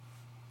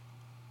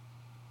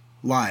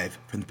Live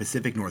from the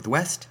Pacific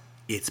Northwest,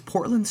 it's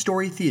Portland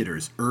Story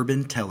Theater's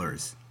Urban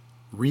Tellers.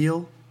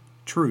 Real,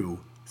 true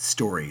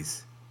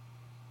stories.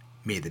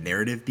 May the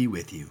narrative be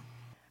with you.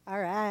 All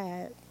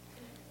right.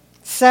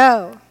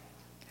 So,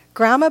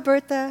 Grandma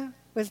Bertha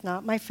was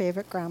not my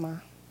favorite grandma.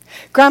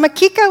 Grandma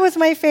Kika was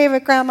my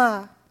favorite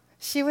grandma.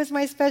 She was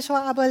my special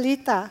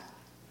abuelita.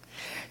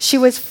 She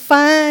was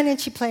fun, and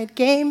she played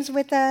games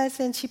with us,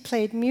 and she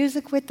played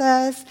music with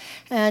us,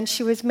 and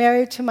she was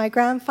married to my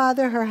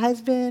grandfather, her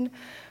husband,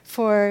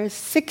 for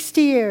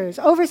 60 years,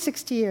 over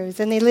 60 years,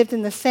 and they lived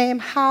in the same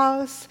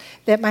house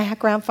that my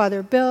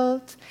grandfather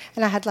built,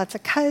 and I had lots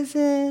of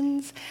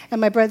cousins, and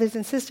my brothers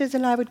and sisters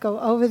and I would go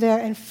over there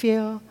and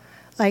feel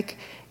like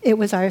it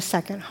was our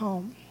second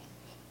home.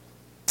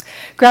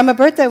 Grandma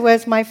Bertha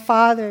was my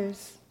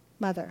father's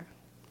mother,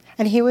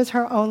 and he was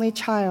her only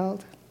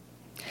child.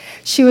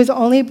 She was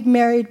only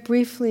married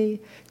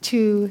briefly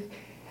to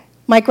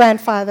my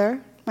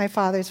grandfather, my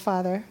father's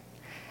father,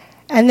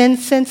 and then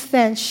since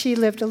then she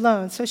lived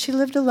alone. So she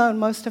lived alone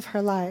most of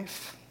her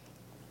life.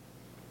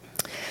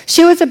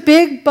 She was a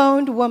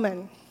big-boned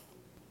woman,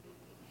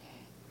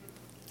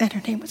 and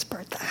her name was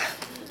Bertha.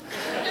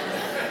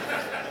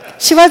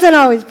 She wasn't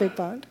always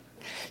big-boned.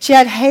 She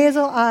had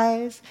hazel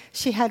eyes,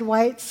 she had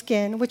white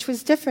skin, which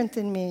was different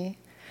than me,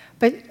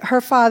 but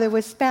her father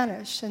was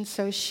Spanish, and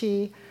so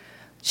she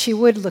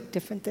would look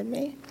different than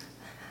me.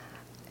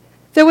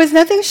 There was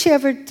nothing she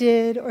ever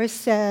did or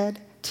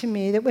said to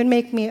me that would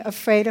make me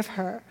afraid of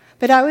her,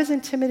 but I was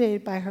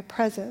intimidated by her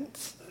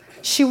presence.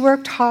 She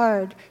worked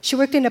hard. She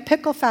worked in a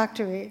pickle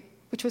factory,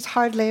 which was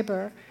hard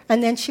labor,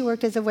 and then she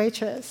worked as a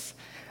waitress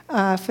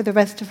for the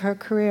rest of her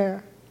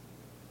career.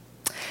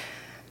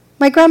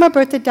 My grandma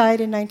Bertha died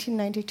in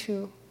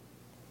 1992.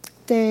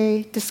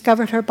 They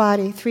discovered her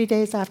body 3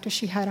 days after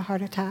she had a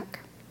heart attack.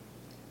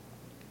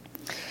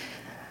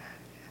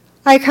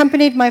 I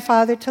accompanied my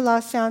father to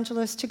Los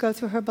Angeles to go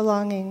through her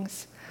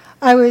belongings.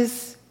 I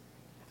was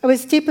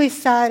deeply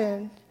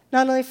saddened,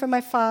 not only for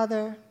my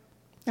father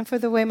and for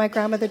the way my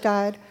grandmother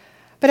died,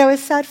 but I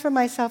was sad for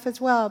myself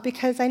as well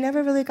because I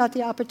never really got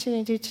the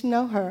opportunity to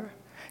know her,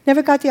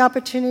 never got the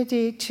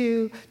opportunity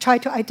to try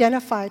to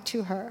identify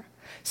to her.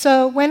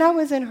 So when I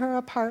was in her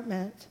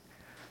apartment,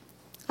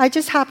 I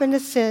just happened to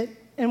sit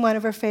in one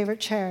of her favorite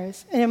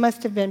chairs, and it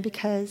must have been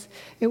because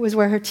it was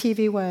where her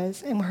TV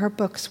was and where her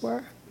books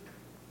were.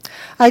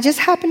 I just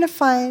happened to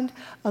find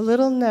a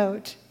little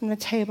note on the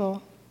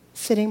table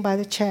sitting by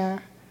the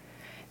chair.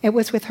 It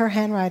was with her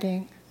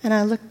handwriting, and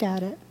I looked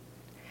at it.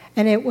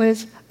 And it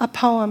was a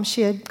poem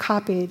she had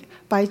copied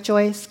by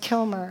Joyce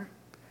Kilmer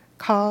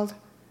called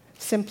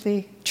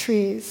simply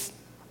Trees.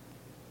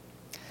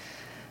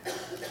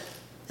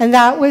 And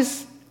that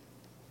was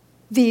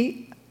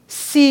the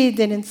seed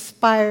that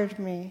inspired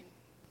me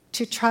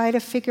to try to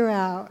figure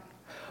out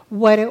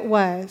what it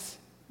was,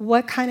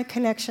 what kind of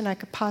connection I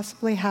could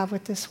possibly have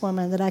with this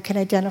woman that I could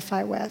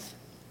identify with.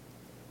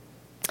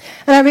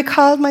 And I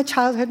recalled my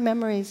childhood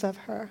memories of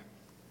her.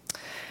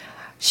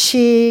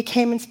 She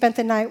came and spent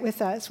the night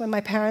with us. When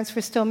my parents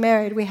were still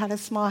married, we had a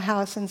small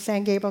house in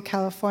San Gabriel,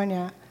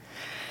 California.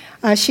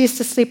 She used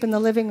to sleep in the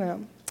living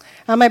room.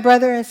 My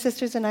brother and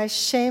sisters and I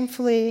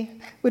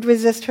shamefully would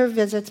resist her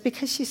visits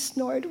because she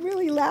snored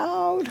really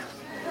loud.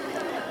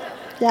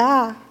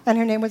 Yeah, and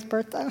her name was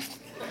Bertha.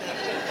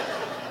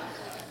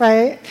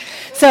 Right?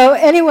 So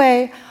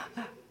anyway,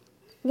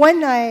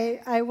 one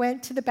night I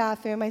went to the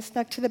bathroom. I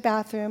snuck to the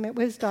bathroom. It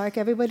was dark.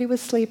 Everybody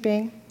was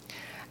sleeping.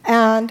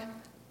 And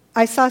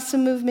I saw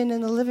some movement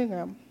in the living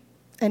room.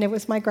 And it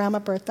was my grandma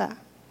Bertha.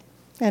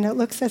 And it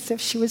looks as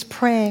if she was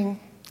praying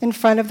in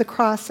front of the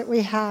cross that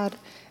we had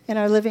in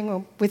our living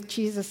room with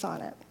Jesus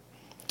on it.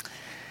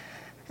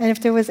 And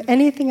if there was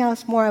anything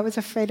else more I was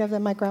afraid of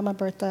than my grandma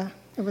Bertha,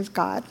 it was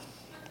God.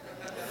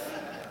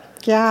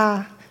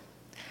 Yeah.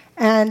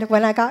 And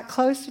when I got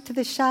closer to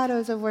the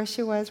shadows of where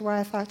she was, where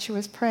I thought she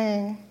was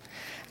praying,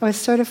 I was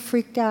sort of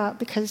freaked out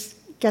because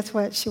guess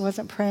what? She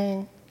wasn't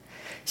praying.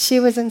 She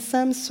was in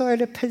some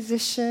sort of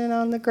position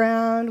on the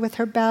ground with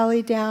her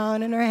belly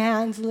down and her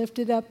hands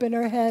lifted up and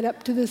her head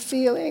up to the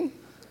ceiling.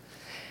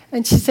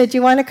 And she said, "Do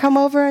you want to come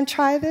over and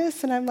try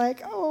this?" And I'm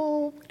like,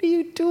 "Oh, what are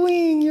you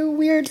doing, you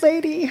weird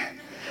lady?"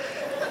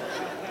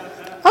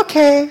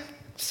 Okay,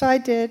 so I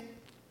did.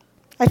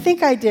 I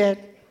think I did.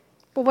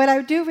 But what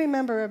I do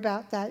remember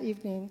about that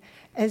evening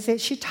is that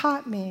she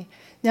taught me,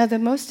 now the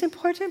most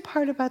important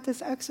part about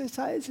this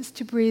exercise is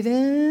to breathe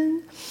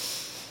in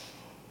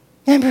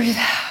and breathe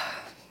out.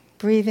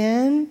 Breathe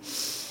in,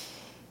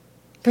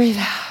 breathe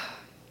out.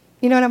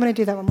 You know what, I'm going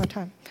to do that one more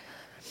time.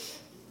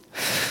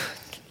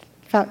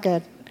 Felt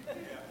good.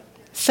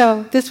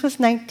 So this was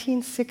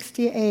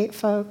 1968,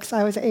 folks.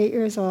 I was 8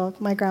 years old.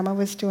 My grandma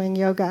was doing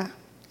yoga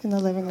in the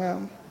living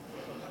room.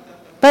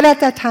 But at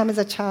that time, as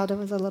a child, it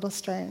was a little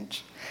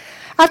strange.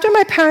 After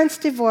my parents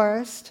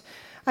divorced,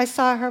 I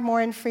saw her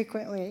more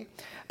infrequently.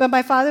 But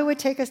my father would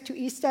take us to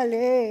East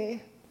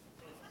LA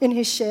in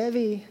his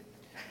Chevy.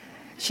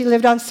 She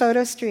lived on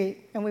Soto Street,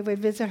 and we would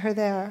visit her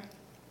there.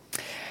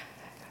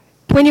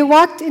 When you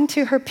walked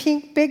into her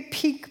big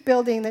pink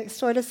building that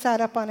sort of sat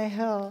up on a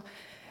hill,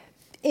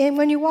 and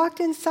when you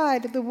walked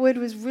inside, the wood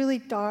was really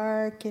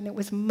dark and it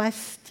was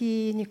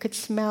musty, and you could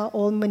smell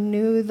old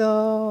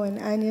menudo and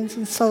onions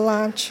and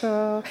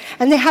cilantro.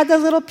 And they had the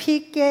little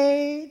peak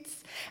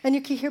gates, and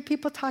you could hear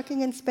people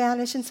talking in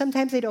Spanish, and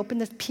sometimes they'd open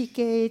the peak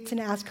gates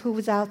and ask who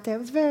was out there. It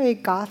was very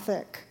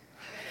Gothic.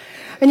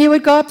 And you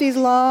would go up this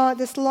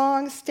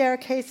long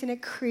staircase, and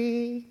it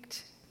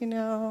creaked, you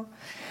know.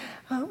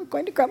 Oh, we're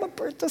going to Grandma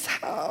Bertha's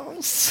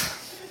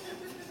house.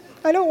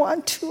 I don't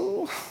want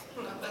to.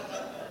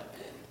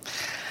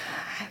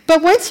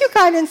 But once you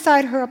got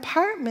inside her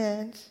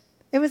apartment,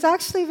 it was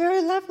actually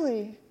very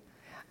lovely.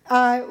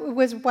 It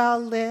was well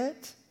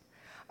lit.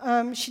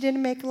 She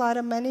didn't make a lot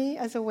of money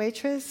as a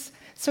waitress,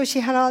 so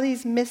she had all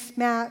these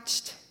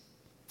mismatched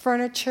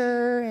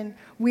furniture and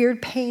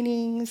weird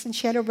paintings, and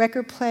she had a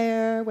record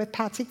player with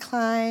Patsy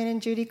Cline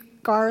and Judy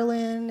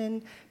Garland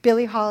and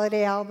Billie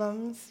Holiday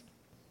albums.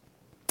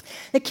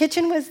 The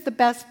kitchen was the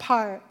best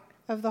part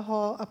of the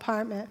whole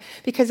apartment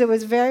because it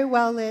was very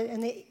well lit,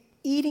 and the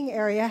eating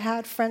area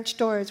had French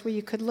doors where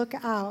you could look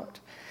out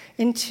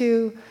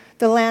into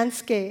the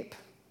landscape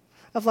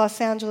of Los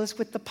Angeles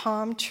with the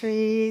palm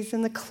trees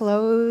and the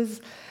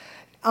clothes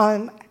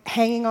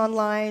hanging on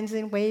lines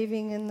and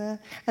waving, and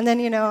then,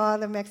 you know, all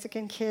the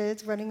Mexican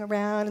kids running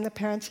around and the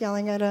parents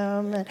yelling at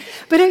them.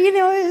 But, you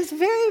know, it was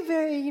very,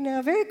 very, you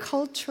know, very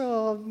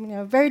cultural, you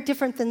know, very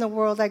different than the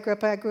world I grew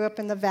up in. I grew up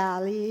in the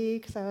Valley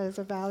because I was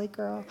a Valley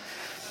girl.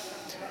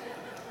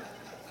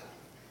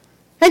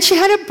 And she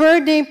had a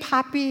bird named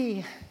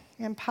Papi.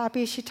 And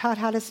Papi, she taught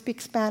how to speak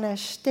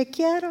Spanish. Te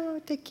quiero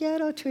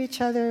to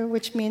each other,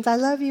 which means I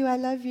love you, I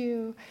love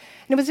you.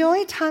 And it was the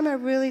only time I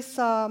really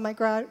saw my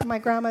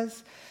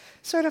grandma's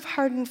sort of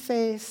hardened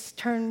face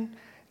turn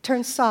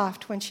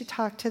soft when she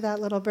talked to that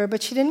little bird.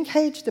 But she didn't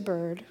cage the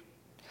bird.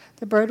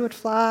 The bird would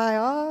fly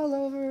all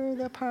over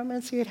the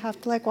apartment, so you'd have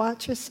to, like,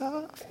 watch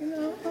yourself, you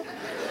know.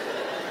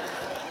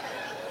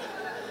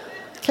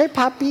 Okay,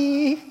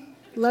 Papi.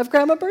 Love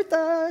Grandma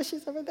Bertha.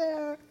 She's over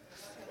there.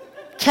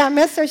 Can't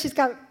miss her. She's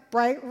got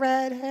bright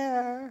red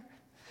hair.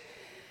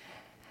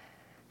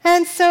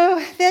 And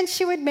so then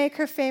she would make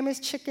her famous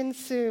chicken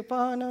soup.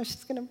 Oh, no,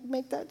 she's going to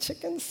make that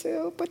chicken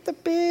soup with the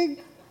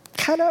big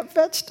cut-up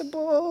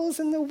vegetables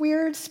and the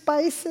weird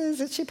spices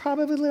that she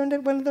probably learned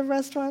at one of the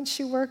restaurants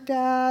she worked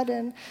at.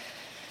 And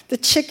the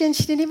chicken,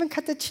 she didn't even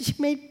cut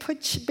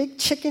put big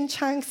chicken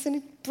chunks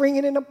and bring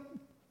it in a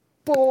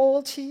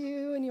bowl to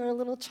you, and you're a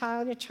little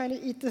child, you're trying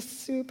to eat the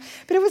soup.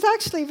 But it was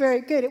actually very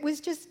good. It was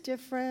just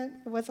different.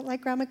 It wasn't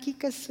like Grandma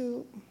Kika's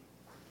soup.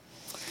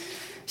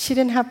 She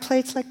didn't have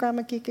plates like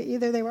Grandma Kika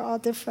either. They were all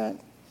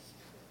different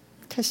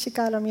because she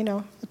got them, you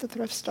know, at the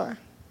thrift store.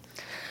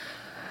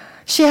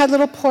 She had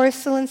little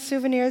porcelain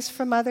souvenirs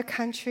from other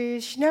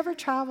countries. She never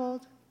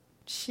traveled.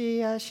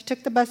 She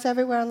took the bus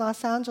everywhere in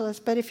Los Angeles,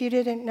 but if you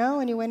didn't know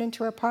and you went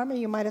into her apartment,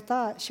 you might have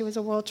thought she was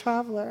a world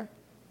traveler.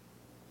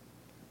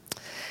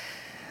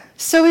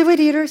 So we would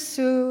eat her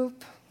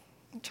soup,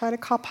 and try to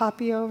call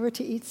Papi over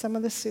to eat some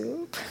of the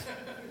soup.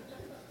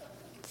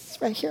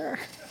 It's right here.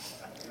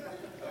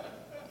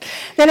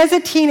 Then as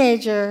a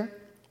teenager,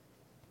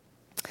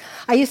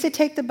 I used to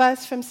take the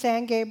bus from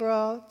San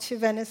Gabriel to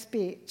Venice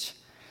Beach.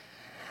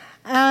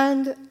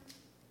 And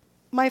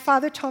my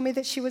father told me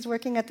that she was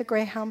working at the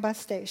Greyhound bus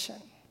station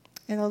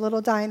in a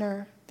little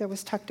diner that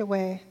was tucked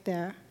away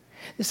there.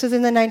 This was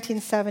in the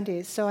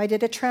 1970s, so I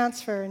did a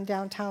transfer in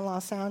downtown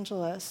Los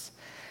Angeles.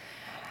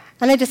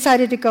 And I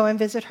decided to go and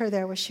visit her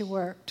there where she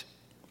worked.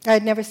 I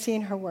had never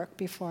seen her work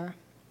before.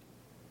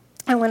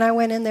 And when I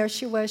went in there,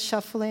 she was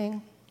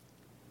shuffling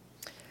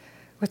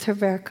with her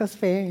varicose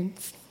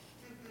veins.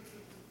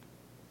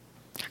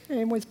 Her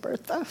name was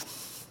Bertha.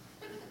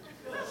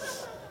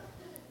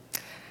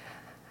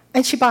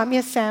 And she bought me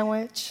a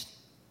sandwich.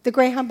 The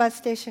Greyhound bus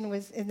station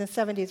was in the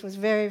 70s was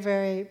very,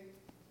 very,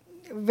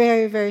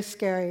 very, very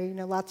scary. You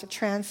know, lots of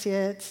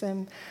transients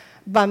and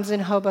bums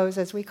and hobos,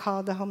 as we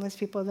called the homeless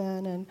people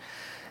then, and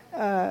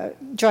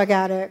drug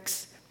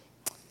addicts.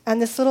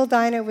 And this little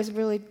diner was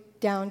really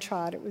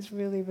downtrodden. It was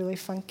really, really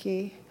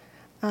funky.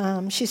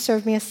 She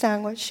served me a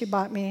sandwich. She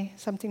bought me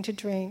something to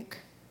drink.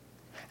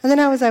 And then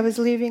as I was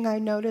leaving, I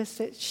noticed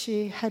that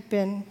she had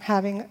been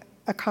having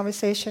a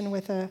conversation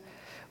with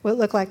what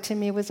looked like to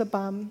me was a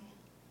bum.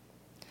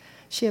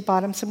 She had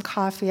bought him some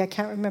coffee. I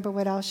can't remember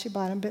what else she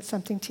bought him, but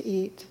something to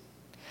eat.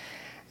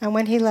 And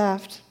when he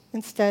left,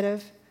 instead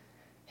of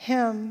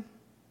him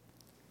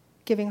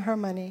giving her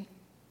money,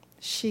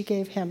 she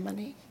gave him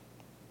money.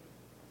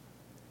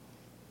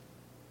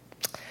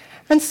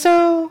 And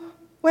so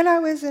when I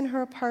was in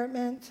her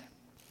apartment,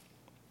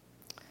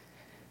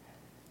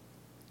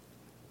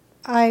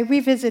 I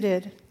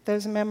revisited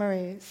those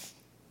memories,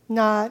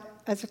 not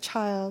as a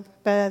child,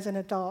 but as an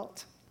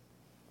adult.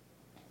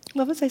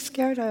 What was I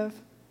scared of?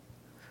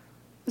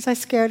 Was I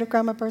scared of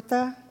Grandma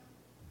Bertha?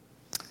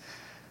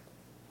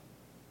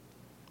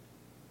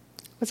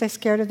 Was I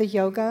scared of the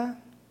yoga?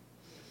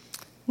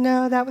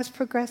 No, that was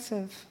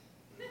progressive.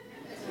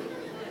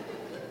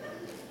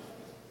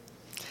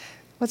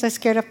 Was I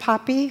scared of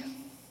Poppy?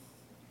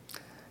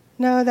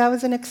 No, that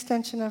was an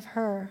extension of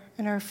her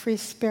and her free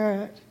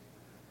spirit.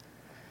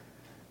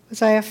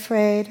 Was I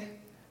afraid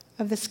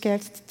of the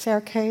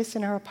staircase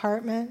in her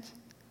apartment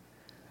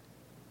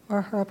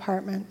or her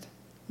apartment?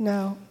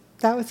 No,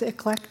 that was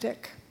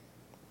eclectic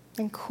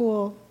and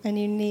cool and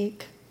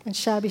unique and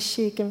shabby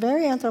chic and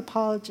very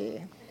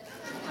anthropology.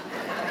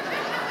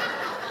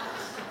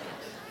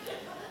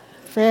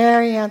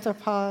 Very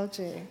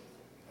anthropology.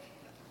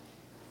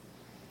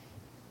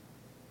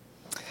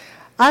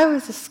 I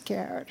was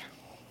scared.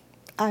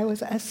 I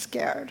was as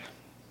scared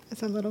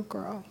as a little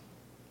girl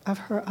of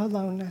her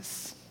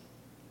aloneness.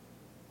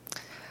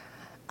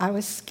 I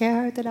was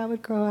scared that I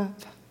would grow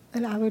up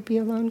and I would be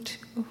alone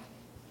too.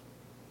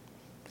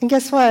 And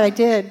guess what? I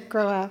did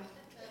grow up.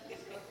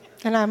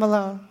 And I'm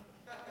alone.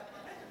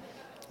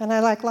 And I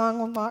like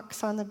long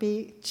walks on the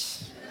beach.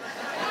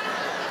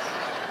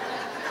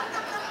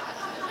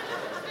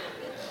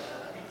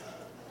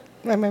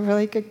 I'm a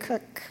really good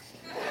cook.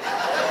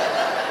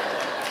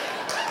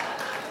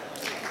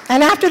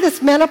 And after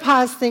this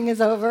menopause thing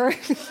is over,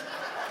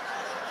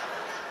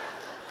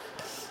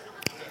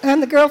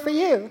 I'm the girl for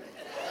you.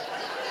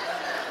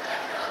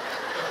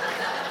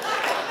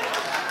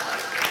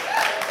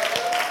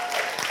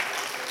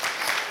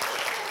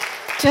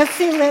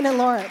 Jessie, Lynn, and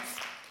Lawrence.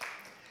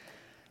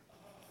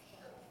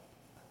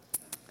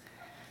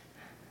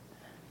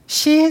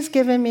 She has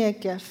given me a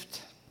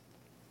gift.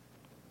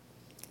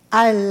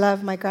 I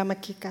love my Grandma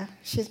Kika.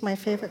 She's my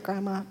favorite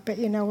grandma, but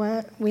you know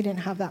what? We didn't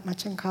have that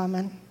much in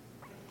common.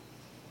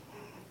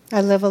 I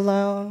live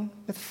alone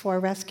with 4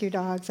 rescue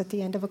dogs at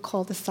the end of a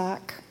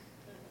cul-de-sac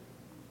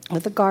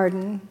with a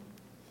garden.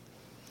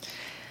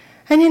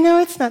 And you know,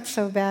 it's not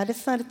so bad.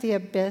 It's not at the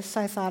abyss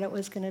I thought it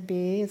was going to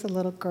be as a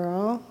little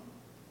girl.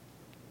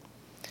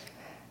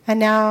 And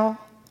now,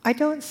 I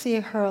don't see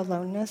her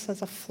aloneness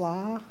as a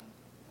flaw.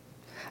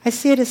 I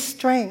see it as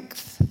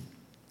strength.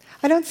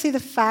 I don't see the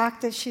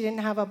fact that she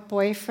didn't have a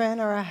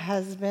boyfriend or a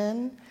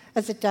husband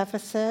as a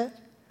deficit.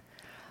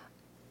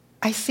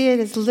 I see it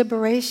as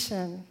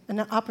liberation and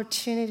an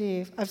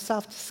opportunity of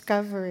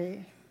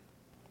self-discovery.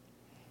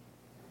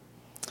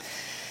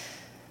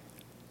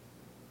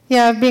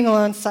 Yeah, being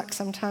alone sucks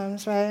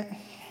sometimes, right?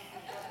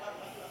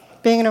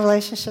 Being in a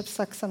relationship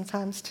sucks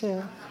sometimes,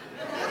 too.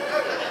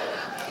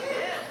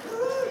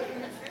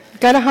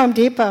 Go to Home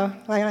Depot,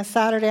 like on a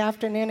Saturday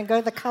afternoon, and go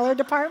to the color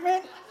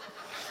department.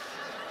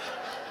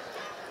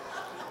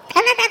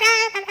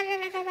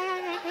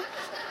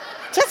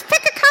 Just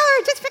pick a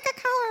color, just pick a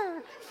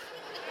color.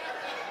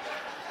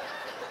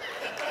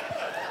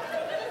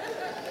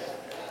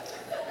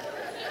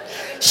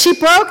 She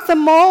broke the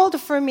mold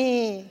for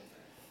me.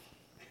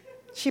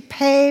 She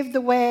paved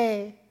the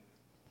way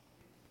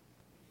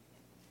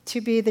to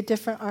be the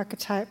different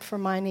archetype for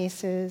my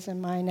nieces and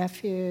my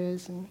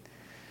nephews and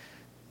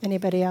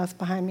anybody else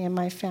behind me in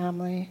my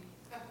family.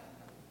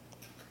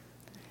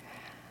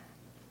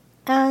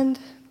 And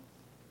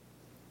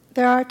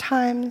there are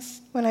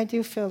times when I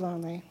do feel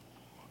lonely.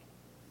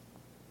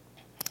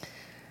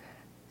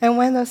 And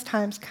when those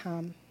times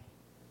come,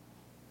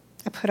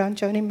 I put on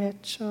Joni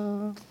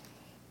Mitchell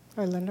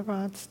or Linda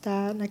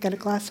Ronstadt, and I get a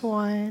glass of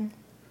wine,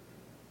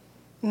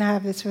 and I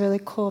have this really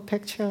cool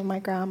picture of my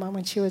grandma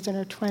when she was in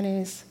her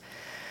 20s.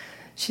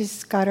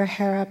 She's got her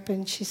hair up,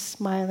 and she's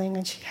smiling,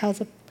 and she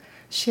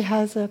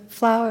has a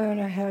flower in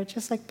her hair,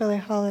 just like Billie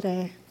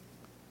Holiday.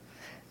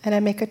 And I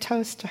make a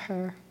toast to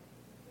her.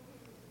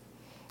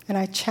 And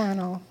I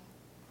channel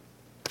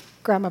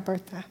Grandma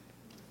Bertha.